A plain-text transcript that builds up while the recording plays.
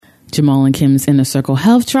Jamal and Kim's Inner Circle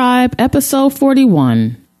Health Tribe, episode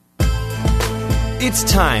 41. It's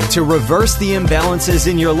time to reverse the imbalances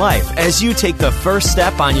in your life as you take the first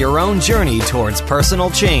step on your own journey towards personal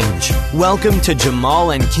change. Welcome to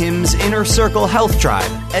Jamal and Kim's Inner Circle Health Tribe,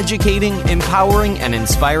 educating, empowering, and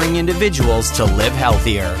inspiring individuals to live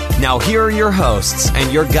healthier. Now here are your hosts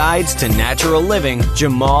and your guides to natural living,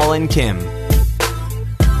 Jamal and Kim.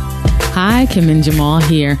 Hi, Kim and Jamal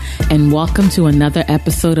here, and welcome to another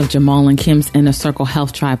episode of Jamal and Kim's Inner Circle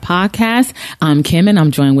Health Tribe podcast. I'm Kim, and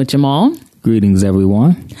I'm joined with Jamal. Greetings,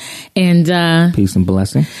 everyone. And peace and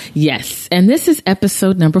blessing. Yes. And this is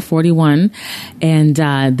episode number 41. And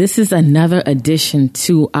this is another addition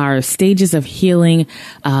to our Stages of Healing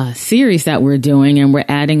series that we're doing. And we're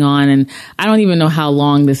adding on. And I don't even know how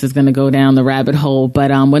long this is going to go down the rabbit hole. But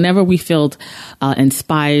whenever we feel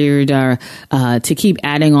inspired or to keep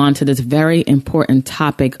adding on to this very important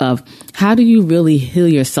topic of how do you really heal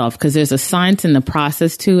yourself? Because there's a science in the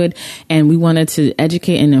process to it. And we wanted to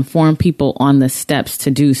educate and inform people on the steps to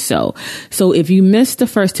do so. So if you missed the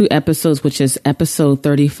first two episodes, which is episode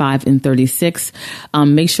 35 and 36,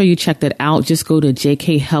 make sure you check that out. Just go to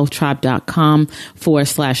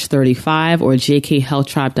jkhealthtribe.com/35 or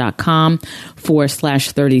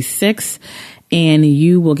jkhealthtribe.com/36. And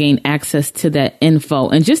you will gain access to that info.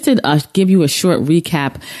 And just to give you a short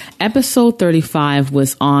recap, episode 35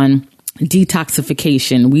 was on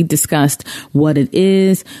detoxification. We discussed what it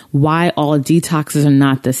is, why all detoxes are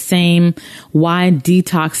not the same, why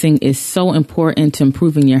detoxing is so important to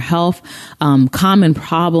improving your health, common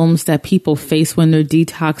problems that people face when they're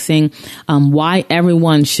detoxing, why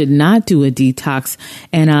everyone should not do a detox,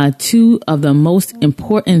 and two of the most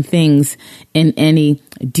important things in any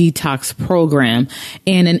detox program.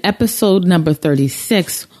 And in episode number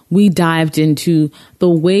 36, we dived into the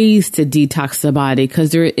ways to detox the body,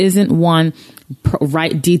 because there isn't one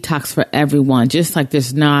right detox for everyone. Just like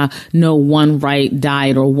there's no one right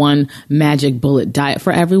diet or one magic bullet diet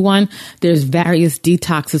for everyone. There's various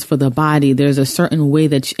detoxes for the body. There's a certain way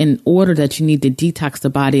that in order that you need to detox the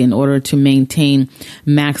body in order to maintain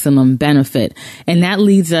maximum benefit. And that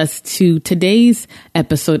leads us to today's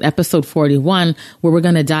episode 41, where we're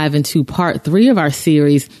going to dive into part 3 of our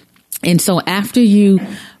series. And so after you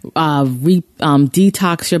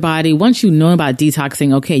detox your body, once you know about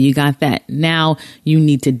detoxing, okay, you got that. Now you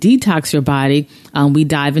need to detox your body. We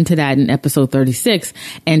dive into that in episode 36.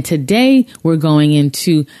 And today we're going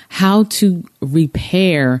into how to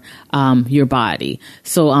repair your body.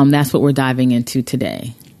 So that's what we're diving into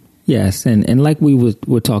today. Yes. And like we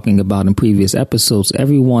were talking about in previous episodes,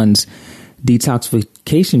 everyone's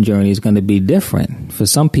detoxification journey is going to be different. For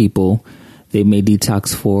some people, they may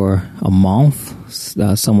detox for a month.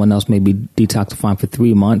 Someone else may be detoxifying for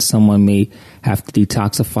 3 months. Someone may have to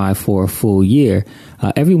detoxify for a full year.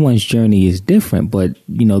 Everyone's journey is different. But,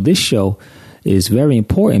 this show is very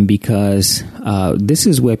important because this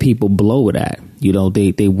is where people blow it at.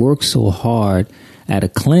 They work so hard at a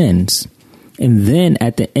cleanse. And then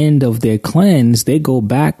at the end of their cleanse, they go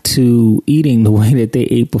back to eating the way that they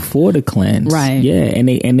ate before the cleanse. Right. Yeah.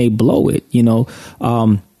 And they blow it,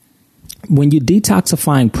 When you're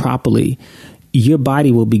detoxifying properly, your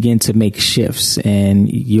body will begin to make shifts and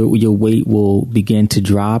your weight will begin to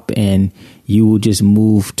drop and you will just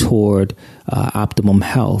move toward optimum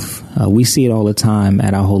health. We see it all the time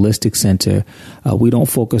at our holistic center. We don't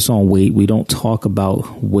focus on weight. We don't talk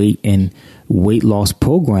about weight and weight loss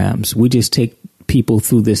programs. We just take people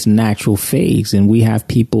through this natural phase, and we have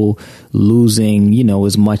people losing,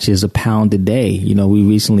 as much as a pound a day. We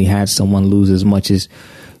recently had someone lose as much as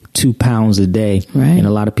 2 pounds a day. Right. And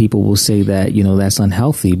a lot of people will say that, that's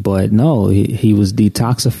unhealthy, but no, he was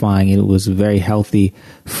detoxifying and it was very healthy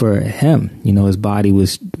for him. His body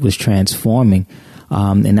was transforming.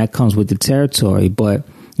 And that comes with the territory. But,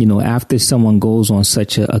 after someone goes on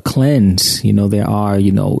such a cleanse, there are,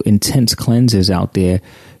 intense cleanses out there.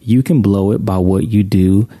 You can blow it by what you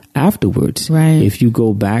do afterwards. Right. If you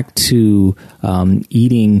go back to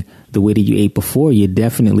eating the way that you ate before, you're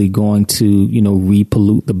definitely going to,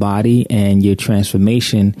 repollute the body and your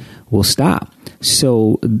transformation will stop.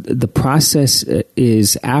 So the process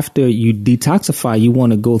is after you detoxify, you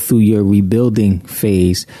want to go through your rebuilding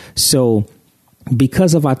phase. So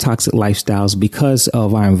because of our toxic lifestyles, because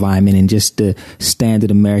of our environment and just the standard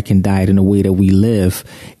American diet and the way that we live,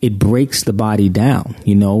 it breaks the body down.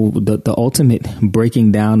 The ultimate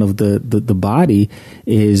breaking down of the body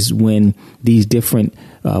is when these different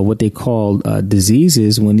what they call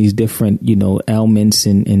diseases, when these different, ailments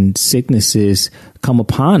and sicknesses come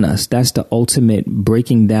upon us. That's the ultimate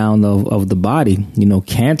breaking down of the body.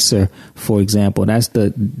 Cancer, for example, that's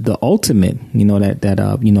the ultimate,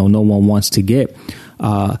 that no one wants to get.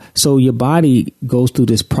 So your body goes through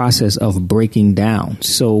this process of breaking down.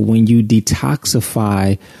 So when you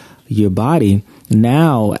detoxify your body,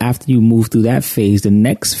 now after you move through that phase, the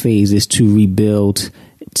next phase is to rebuild,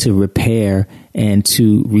 to repair, and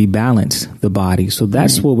to rebalance the body. So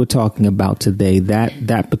that's what we're talking about today,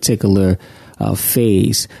 that particular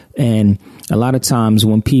phase. And a lot of times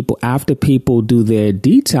when after people do their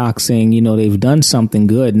detoxing, they've done something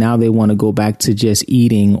good. Now they want to go back to just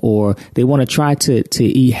eating, or they want to try to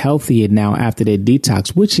eat healthier now after their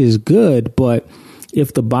detox, which is good. But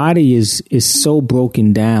if the body is so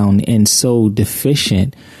broken down and so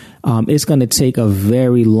deficient, it's going to take a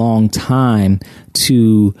very long time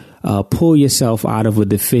to pull yourself out of a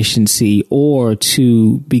deficiency, or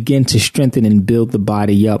to begin to strengthen and build the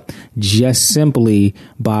body up just simply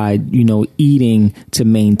by, eating to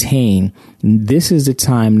maintain. This is the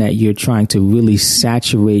time that you're trying to really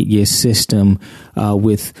saturate your system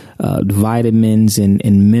with vitamins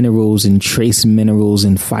and minerals and trace minerals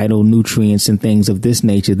and phytonutrients and things of this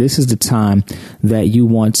nature. This is the time that you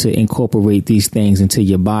want to incorporate these things into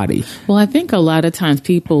your body. Well, I think a lot of times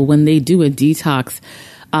people, when they do a detox,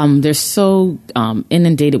 they're so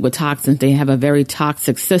inundated with toxins. They have a very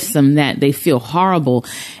toxic system that they feel horrible.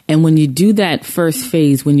 And when you do that first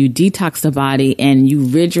phase, when you detox the body and you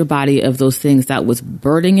rid your body of those things that was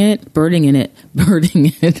burdening it,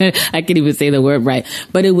 I can't even say the word right,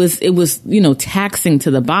 but it was, taxing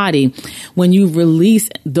to the body. When you release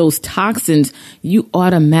those toxins, you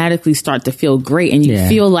automatically start to feel great, and you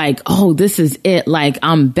feel like, oh, this is it. Like,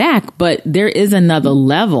 I'm back. But there is another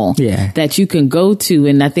level that you can go to.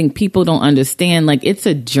 And I think people don't understand, like, it's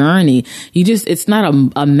a journey. It's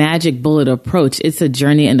not a magic bullet approach. It's a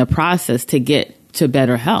journey and a process to get to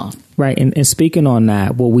better health. Right. And speaking on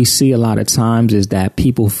that, what we see a lot of times is that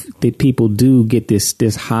people do get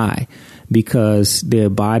this high because their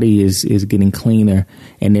body is getting cleaner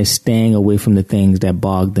and they're staying away from the things that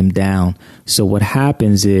bog them down. So what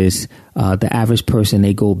happens is the average person,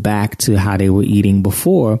 they go back to how they were eating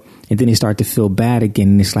before, and then they start to feel bad again.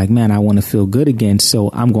 And it's like, man, I want to feel good again, so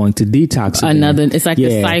I'm going to detox again. It's like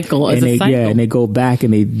a cycle. And they go back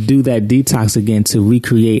and they do that detox again to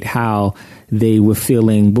recreate how they were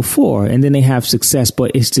feeling before, and then they have success.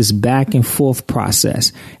 But it's this back and forth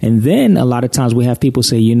process. And then a lot of times we have people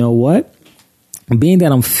say, you know what? Being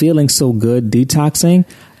that I'm feeling so good detoxing,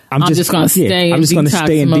 I'm just going to stay. I'm just going to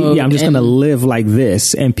stay in mode. I'm just going to live like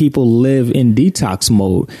this. And people live in detox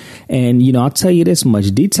mode. And, I'll tell you this much.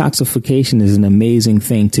 Detoxification is an amazing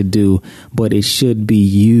thing to do, but it should be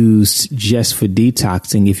used just for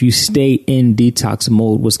detoxing. If you stay in detox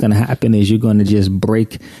mode, what's going to happen is you're going to just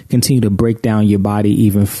continue to break down your body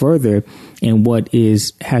even further. And what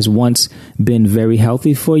has once been very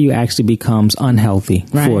healthy for you actually becomes unhealthy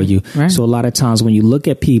for you. Right. So a lot of times when you look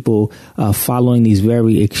at people following these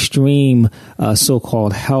very extreme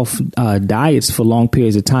so-called health diets for long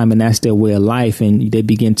periods of time, and that's their way of life, and they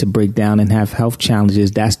begin to break down and have health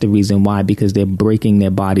challenges, that's the reason why, because they're breaking their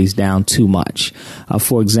bodies down too much.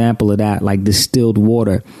 For example of that, like distilled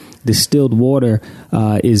water. Distilled water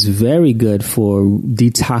is very good for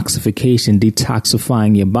detoxification,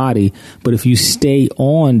 detoxifying your body. But if you stay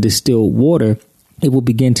on distilled water, it will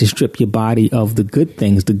begin to strip your body of the good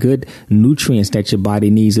things, the good nutrients that your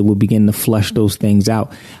body needs. It will begin to flush those things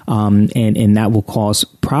out. And that will cause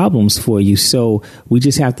problems for you. So we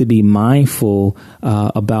just have to be mindful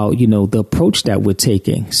about, the approach that we're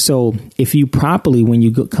taking. So if you properly, when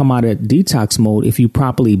you come out of detox mode, if you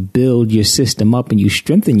properly build your system up and you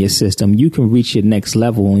strengthen your system, you can reach your next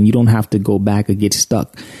level and you don't have to go back or get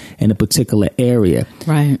stuck in a particular area.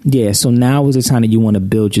 Right. Yeah. So now is the time that you want to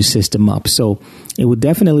build your system up. So it would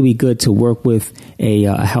definitely be good to work with a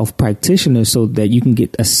health practitioner so that you can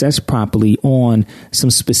get assessed properly on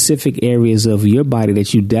some specific areas of your body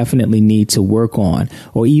that you definitely need to work on.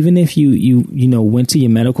 Or even if you went to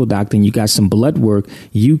your medical doctor and you got some blood work,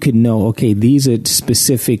 you could know, okay, these are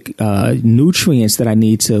specific nutrients that I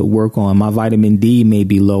need to work on. My vitamin D may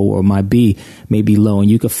be low or my B may be low,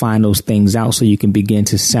 and you can find those things out so you can begin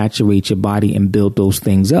to saturate your body and build those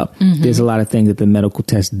things up. Mm-hmm. There's a lot of things that the medical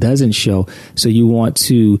test doesn't show. So you want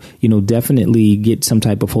to, definitely get some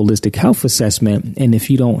type of holistic health assessment. And if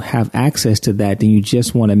you don't have access to that, then you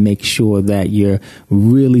just want to make sure that you're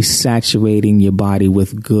really saturating your body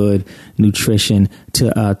with good nutrition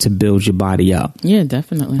to build your body up. Yeah,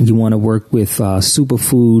 definitely. You want to work with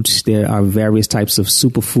superfoods. There are various types of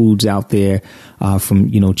superfoods out there, from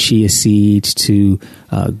chia seeds to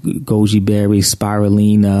goji berries,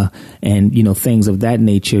 spirulina, and things of that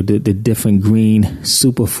nature. The different green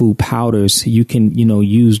superfood powders, you can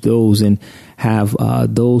use those and have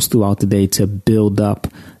those throughout the day to build up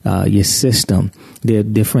your system. There are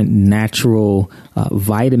different natural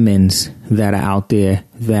vitamins that are out there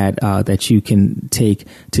that you can take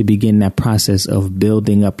to begin that process of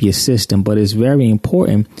building up your system. But it's very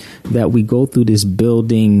important that we go through this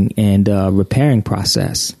building and repairing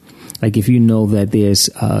process. Like if you know that there's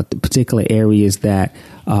particular areas that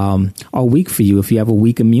are weak for you, if you have a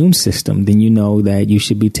weak immune system, then you know that you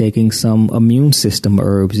should be taking some immune system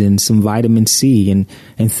herbs and some vitamin C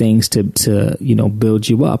and things to build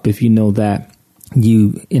you up. If you know that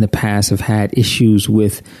you in the past have had issues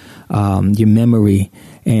with your memory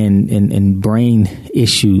and brain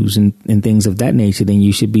issues and things of that nature, then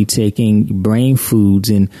you should be taking brain foods,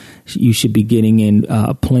 and you should be getting in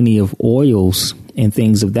plenty of oils and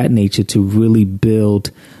things of that nature to really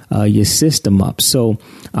build your system up. So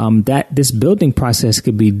that this building process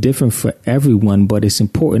could be different for everyone, but it's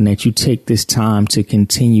important that you take this time to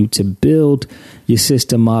continue to build your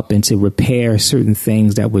system up and to repair certain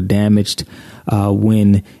things that were damaged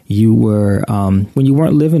when you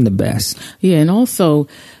weren't living the best. Yeah, and also,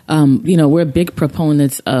 we're big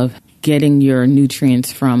proponents of getting your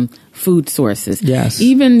nutrients from food sources. Yes.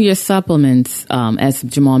 Even your supplements, as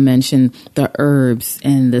Jamal mentioned, the herbs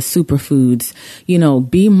and the superfoods,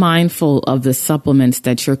 be mindful of the supplements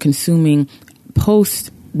that you're consuming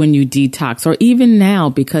post when you detox, or even now,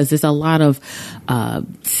 because there's a lot of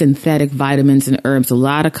synthetic vitamins and herbs. A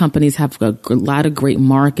lot of companies have a lot of great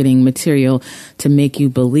marketing material to make you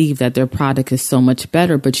believe that their product is so much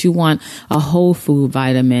better, but you want a whole food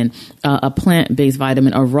vitamin, a plant-based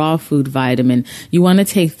vitamin, a raw food vitamin. You want to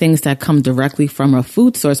take things that come directly from a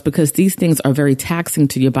food source, because these things are very taxing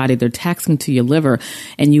to your body. They're taxing to your liver,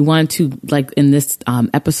 and you want to, like in this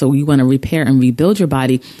episode, you want to repair and rebuild your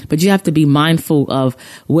body, but you have to be mindful of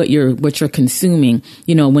what you're consuming.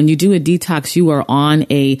 When you do a detox, you are on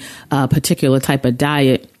a particular type of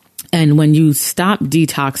diet. And when you stop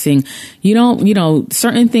detoxing,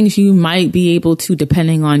 certain things you might be able to,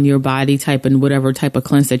 depending on your body type and whatever type of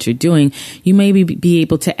cleanse that you're doing, you may be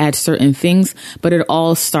able to add certain things, but it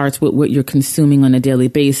all starts with what you're consuming on a daily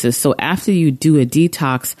basis. So after you do a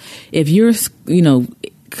detox, if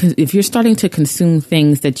you're starting to consume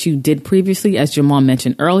things that you did previously, as Jamal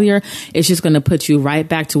mentioned earlier, it's just going to put you right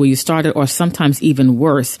back to where you started, or sometimes even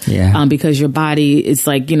worse. Yeah. Because your body is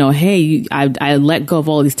like, hey, I let go of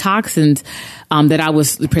all these toxins that I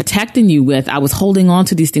was protecting you with. I was holding on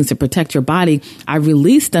to these things to protect your body. I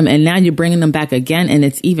released them, and now you're bringing them back again, and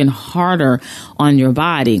it's even harder on your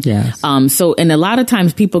body. Yes. And a lot of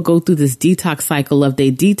times people go through this detox cycle of they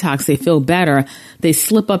detox, they feel better, they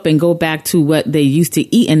slip up and go back to what they used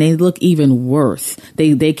to eat, and they look even worse.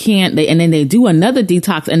 They can't, and then they do another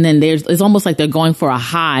detox, and then it's almost like they're going for a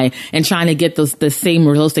high and trying to get the same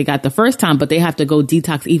results they got the first time, but they have to go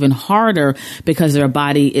detox even harder because their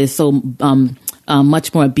body is so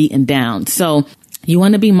much more beaten down. So you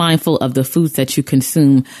want to be mindful of the foods that you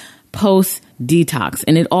consume post detox.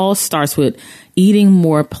 And it all starts with eating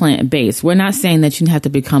more plant-based. We're not saying that you have to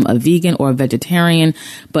become a vegan or a vegetarian,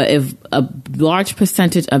 but if a large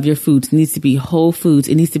percentage of your foods needs to be whole foods,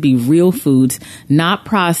 it needs to be real foods, not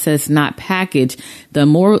processed, not packaged, the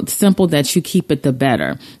more simple that you keep it, the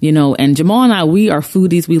better. And Jamal and I, we are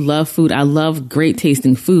foodies. We love food. I love great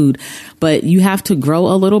tasting food, but you have to grow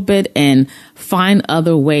a little bit and find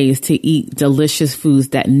other ways to eat delicious foods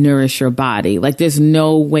that nourish your body. Like there's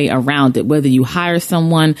no way around it. Whether you hire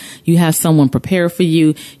someone, you have someone prepare for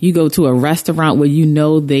you, you go to a restaurant where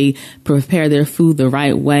they prepare their food the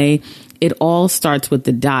right way. It all starts with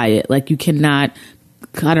the diet. Like you cannot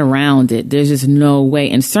cut around it. There's just no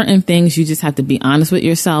way. And certain things you just have to be honest with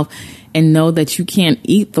yourself and know that you can't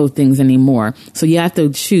eat those things anymore. So you have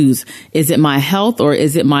to choose, is it my health or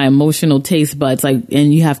is it my emotional taste buds?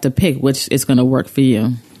 And you have to pick which is going to work for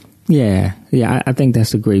you. Yeah, I think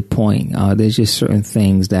that's a great point. There's just certain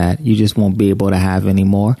things that you just won't be able to have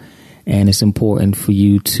anymore. And it's important for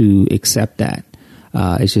you to accept that.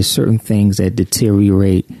 It's just certain things that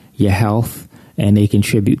deteriorate your health and they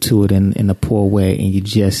contribute to it in a poor way. And you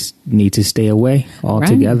just need to stay away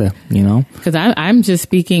altogether, Because I'm just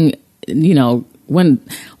speaking, when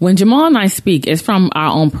Jamal and I speak, it's from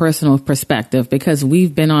our own personal perspective, because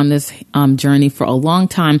we've been on this journey for a long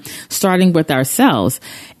time, starting with ourselves.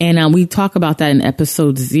 And we talk about that in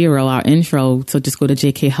episode 0, our intro. So just go to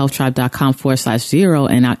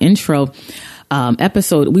jkhealthtribe.com/0 and our intro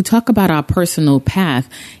episode. We talk about our personal path.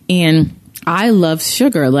 And I love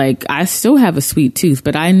sugar. Like, I still have a sweet tooth,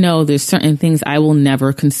 but I know there's certain things I will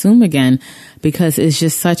never consume again because it's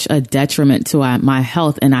just such a detriment to my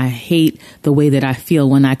health. And I hate the way that I feel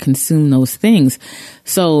when I consume those things.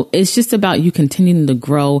 So it's just about you continuing to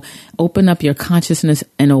grow, open up your consciousness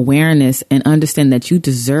and awareness, and understand that you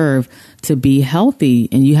deserve to be healthy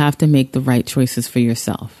and you have to make the right choices for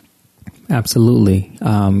yourself. Absolutely.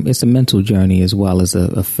 It's a mental journey as well as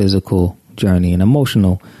a physical journey, an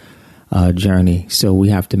emotional journey. So we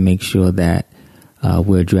have to make sure that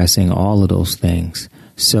we're addressing all of those things.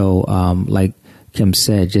 So like Kim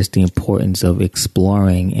said, just the importance of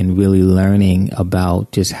exploring and really learning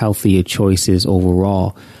about just healthier choices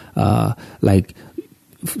overall. Like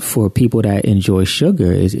for people that enjoy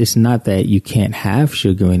sugar, it's not that you can't have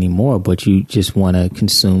sugar anymore, but you just want to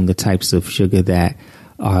consume the types of sugar that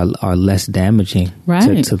are less damaging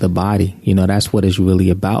to the body. You know, that's what it's really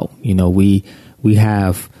about. You know, we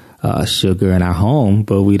have sugar in our home,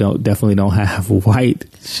 but we definitely don't have white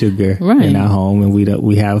sugar in our home, and we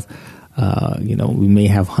have we may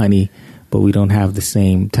have honey, but we don't have the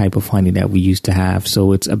same type of honey that we used to have.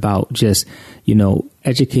 So it's about just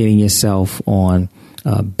educating yourself on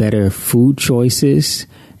better food choices,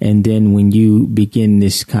 and then when you begin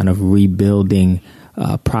this kind of rebuilding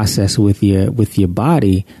process with your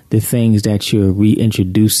body, the things that you're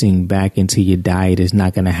reintroducing back into your diet is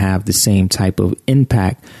not going to have the same type of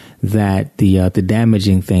impact that the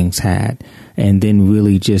damaging things had. And then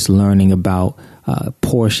really just learning about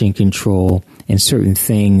portion control and certain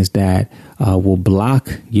things that will block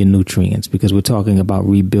your nutrients, because we're talking about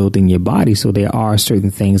rebuilding your body. So there are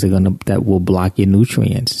certain things that will block your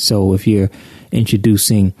nutrients. So if you're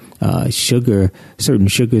introducing certain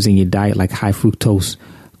sugars in your diet, like high fructose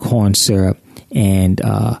corn syrup and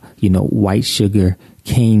white sugar,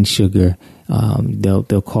 cane sugar,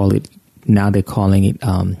 they'll call it, now they're calling it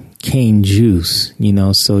cane juice.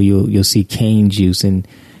 So you'll see cane juice, and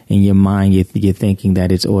in your mind you're thinking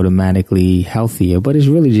that it's automatically healthier, but it's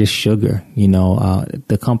really just sugar.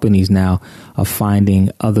 The companies now are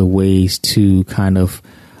finding other ways to kind of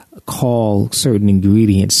call certain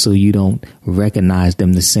ingredients so you don't recognize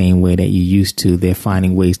them the same way that you used to. They're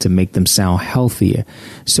finding ways to make them sound healthier.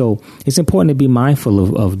 So it's important to be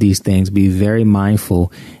mindful of these things, be very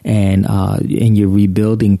mindful. And in your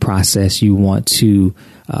rebuilding process, you want to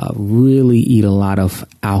really eat a lot of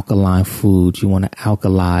alkaline foods. You want to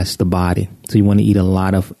alkalize the body. So you want to eat a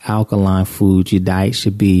lot of alkaline foods. Your diet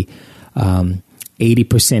should be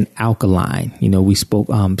 80% alkaline. We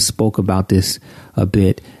spoke about this a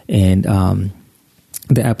bit in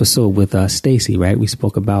the episode with Stacy, right? We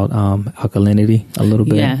spoke about alkalinity a little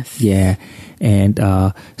bit. Yes. Yeah. And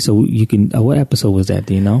so you can, what episode was that?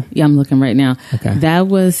 Do you know? Yeah, I'm looking right now. Okay. That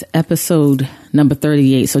was episode number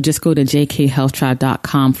 38. So just go to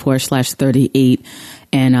jkhealthtribe.com/38.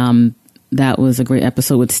 And that was a great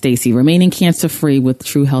episode with Stacy, remaining cancer free with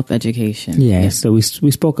true health education. Yeah. So we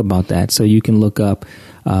spoke about that. So you can look up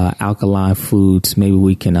alkaline foods. Maybe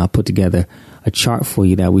we can put together a chart for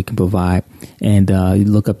you that we can provide, and you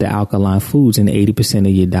look up the alkaline foods, and 80%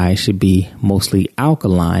 of your diet should be mostly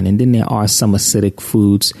alkaline. And then there are some acidic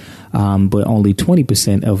foods, but only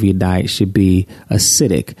 20% of your diet should be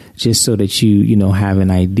acidic, just so that you have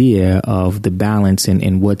an idea of the balance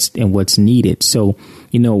and what's needed. So,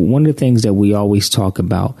 one of the things that we always talk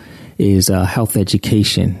about is health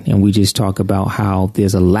education, and we just talk about how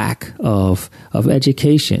there's a lack of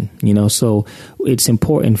education. So it's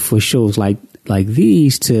important for shows like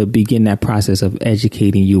these to begin that process of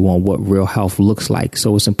educating you on what real health looks like.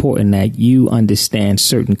 So it's important that you understand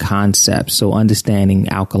certain concepts. So understanding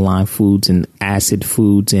alkaline foods and acid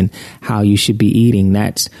foods and how you should be eating,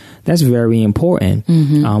 that's very important.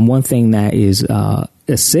 Mm-hmm. One thing that is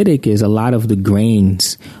acidic is a lot of the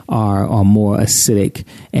grains are more acidic,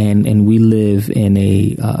 and we live in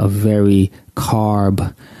a very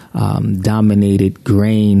carb dominated,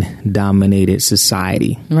 grain dominated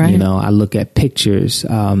society. Right. I look at pictures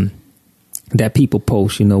that people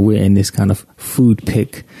post. We're in this kind of food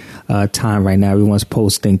pick time right now. Everyone's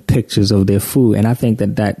posting pictures of their food, and I think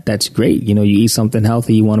that's great. You eat something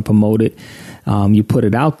healthy, you want to promote it. You put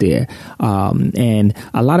it out there. And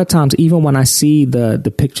a lot of times, even when I see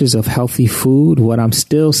the pictures of healthy food, what I'm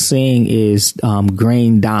still seeing is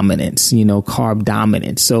grain dominance, carb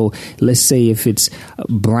dominance. So let's say if it's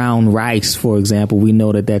brown rice, for example, we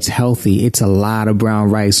know that that's healthy. It's a lot of brown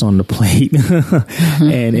rice on the plate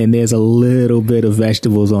and there's a little bit of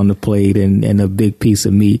vegetables on the plate and a big piece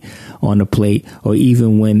of meat on the plate. Or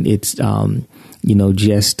even when it's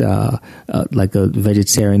just like a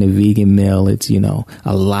vegetarian or vegan meal, it's a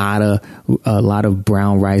lot of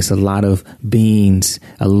brown rice, a lot of beans,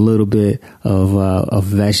 a little bit of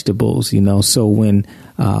vegetables. So when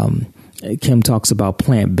Kim talks about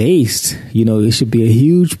plant-based, it should be a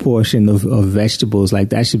huge portion of vegetables. Like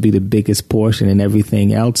that should be the biggest portion, and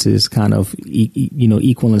everything else is kind of,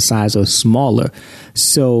 equal in size or smaller.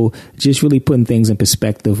 So just really putting things in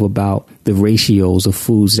perspective about the ratios of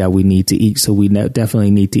foods that we need to eat. So we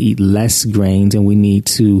definitely need to eat less grains, and we need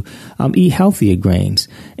to eat healthier grains.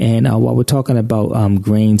 And while we're talking about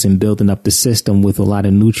grains and building up the system with a lot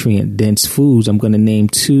of nutrient-dense foods, I'm going to name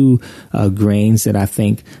two grains that I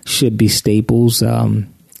think should be staples in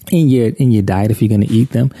your diet if you're going to eat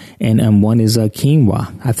them. And one is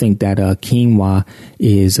quinoa. I think that quinoa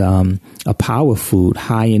is a power food,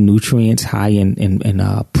 high in nutrients, high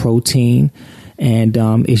in protein. And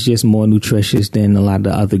it's just more nutritious than a lot of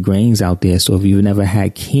the other grains out there. So if you've never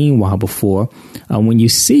had quinoa before, when you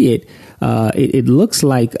see it, it looks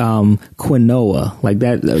like quinoa, like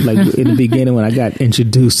that. Like in the beginning when I got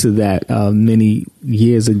introduced to that many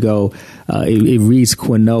years ago, it reads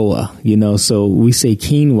quinoa. So we say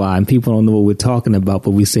quinoa and people don't know what we're talking about, but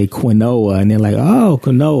we say quinoa and they're like, oh,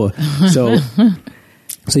 quinoa.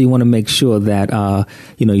 So you want to make sure that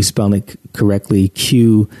you spell it correctly.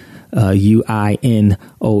 Quinoa,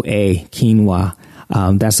 quinoa.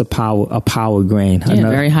 That's a power grain. Yeah,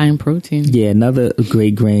 very high in protein. Yeah, another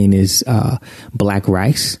great grain is black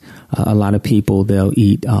rice. A lot of people, they'll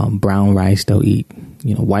eat brown rice, they'll eat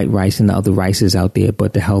white rice and the other rices out there,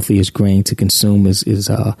 but the healthiest grain to consume is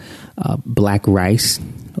black rice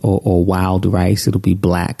or wild rice. It'll be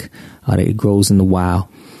black. It grows in the wild.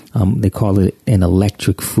 They call it an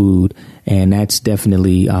electric food, and that's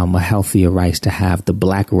definitely a healthier rice to have, the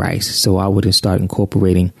black rice. So I would start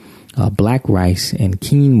incorporating black rice and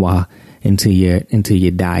quinoa into your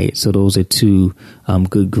diet. So those are two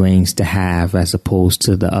good grains to have as opposed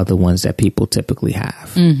to the other ones that people typically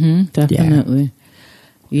have. Mm-hmm, definitely.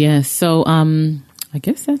 Yeah. So I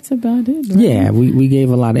guess that's about it. Right? Yeah, we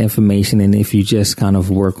gave a lot of information, and if you just kind of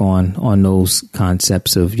work on those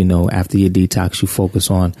concepts of, after your detox, you focus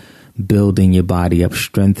on building your body up,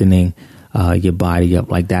 strengthening your body up,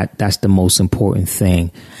 like that's the most important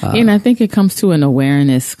thing. And I think it comes to an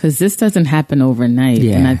awareness, because this doesn't happen overnight.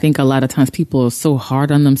 Yeah. And I think a lot of times people are so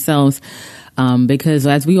hard on themselves because,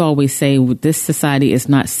 as we always say, this society is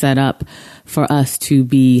not set up for us to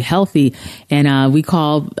be healthy. And we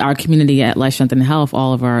call our community at Life, Strength, and Health,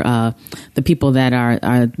 all of our the people that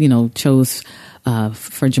are chose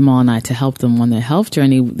for Jamal and I to help them on their health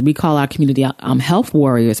journey. We call our community health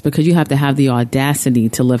warriors, because you have to have the audacity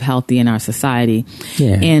to live healthy in our society.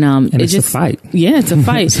 Yeah. And it's just a fight. Yeah, it's a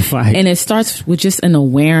fight. It's a fight. And it starts with just an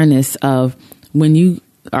awareness of when you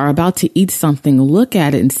are about to eat something, look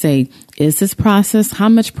at it and say, is this processed? How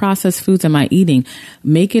much processed foods am I eating?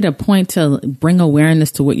 Make it a point to bring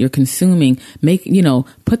awareness to what you're consuming.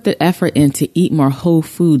 Put the effort in to eat more whole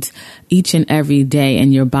foods each and every day,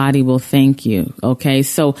 and your body will thank you. Okay.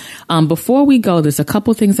 So, before we go, there's a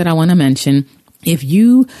couple things that I want to mention. If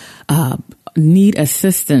you, need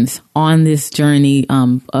assistance on this journey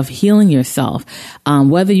of healing yourself,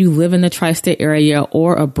 whether you live in the tri-state area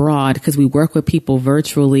or abroad, because we work with people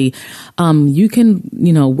virtually, you can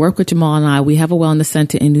work with Jamal and I. We have a wellness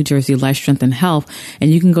center in New Jersey, Life, Strength, and Health,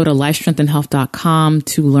 and you can go to lifestrengthandhealth.com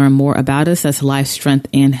to learn more about us. That's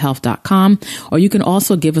lifestrengthandhealth.com. Or you can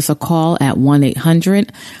also give us a call at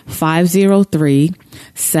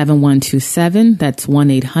 1-800-503-7127. That's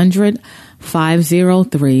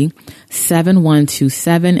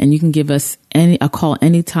 1-800-503-7127, and you can give us a call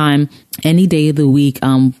anytime, any day of the week.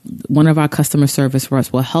 One of our customer service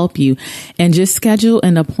reps will help you, and just schedule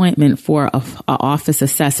an appointment for a office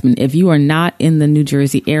assessment. If you are not in the New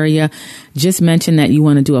Jersey area, just mention that you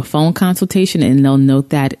want to do a phone consultation, and they'll note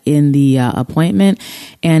that in the appointment.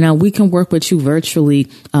 And we can work with you virtually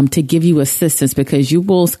to give you assistance, because you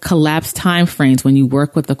will collapse time frames when you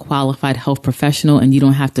work with a qualified health professional and you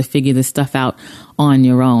don't have to figure this stuff out on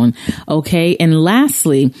your own. Okay. And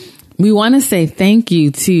lastly, we want to say thank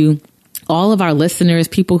you to all of our listeners,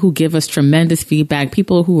 people who give us tremendous feedback,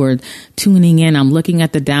 people who are tuning in. I'm looking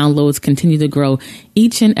at the downloads continue to grow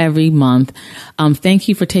each and every month. Thank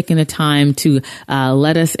you for taking the time to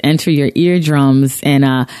let us enter your eardrums,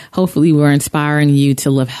 and hopefully we're inspiring you to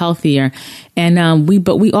live healthier. And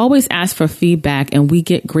we always ask for feedback, and we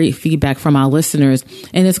get great feedback from our listeners.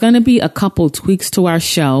 And it's going to be a couple tweaks to our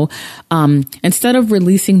show. Instead of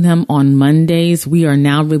releasing them on Mondays, we are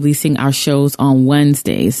now releasing our shows on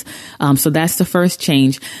Wednesdays. So that's the first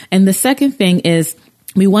change. And the second thing is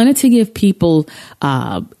we wanted to give people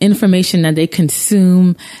information that they can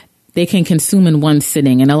consume in one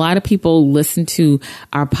sitting. And a lot of people listen to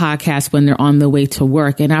our podcast when they're on the way to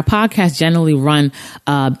work. And our podcasts generally run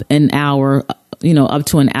an hour, up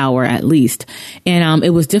to an hour at least. And it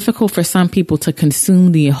was difficult for some people to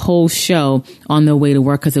consume the whole show on their way to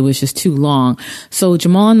work because it was just too long. So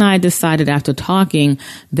Jamal and I decided after talking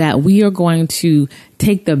that we are going to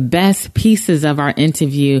take the best pieces of our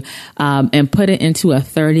interview and put it into a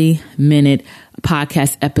 30-minute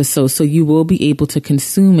podcast episode, so you will be able to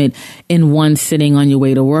consume it in one sitting on your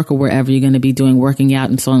way to work or wherever you're going to be working out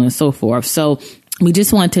and so on and so forth. So we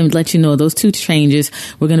just want to let you know those two changes.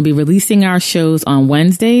 We're going to be releasing our shows on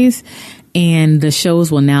Wednesdays, and the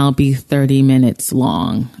shows will now be 30 minutes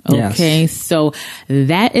long. Okay. Yes. So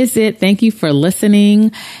that is it. Thank you for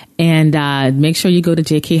listening. And make sure you go to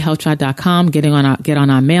jkhealthtribe.com, get on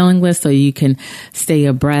our mailing list so you can stay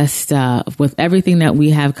abreast with everything that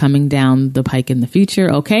we have coming down the pike in the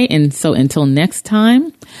future. Okay. And so until next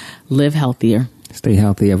time, live healthier. Stay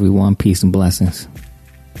healthy, everyone. Peace and blessings.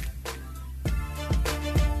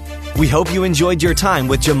 We hope you enjoyed your time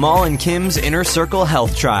with Jamal and Kim's Inner Circle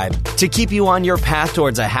Health Tribe. To keep you on your path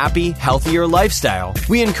towards a happy, healthier lifestyle,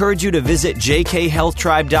 we encourage you to visit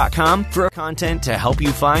jkhealthtribe.com for content to help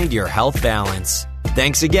you find your health balance.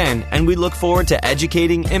 Thanks again, and we look forward to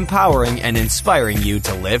educating, empowering, and inspiring you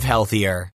to live healthier.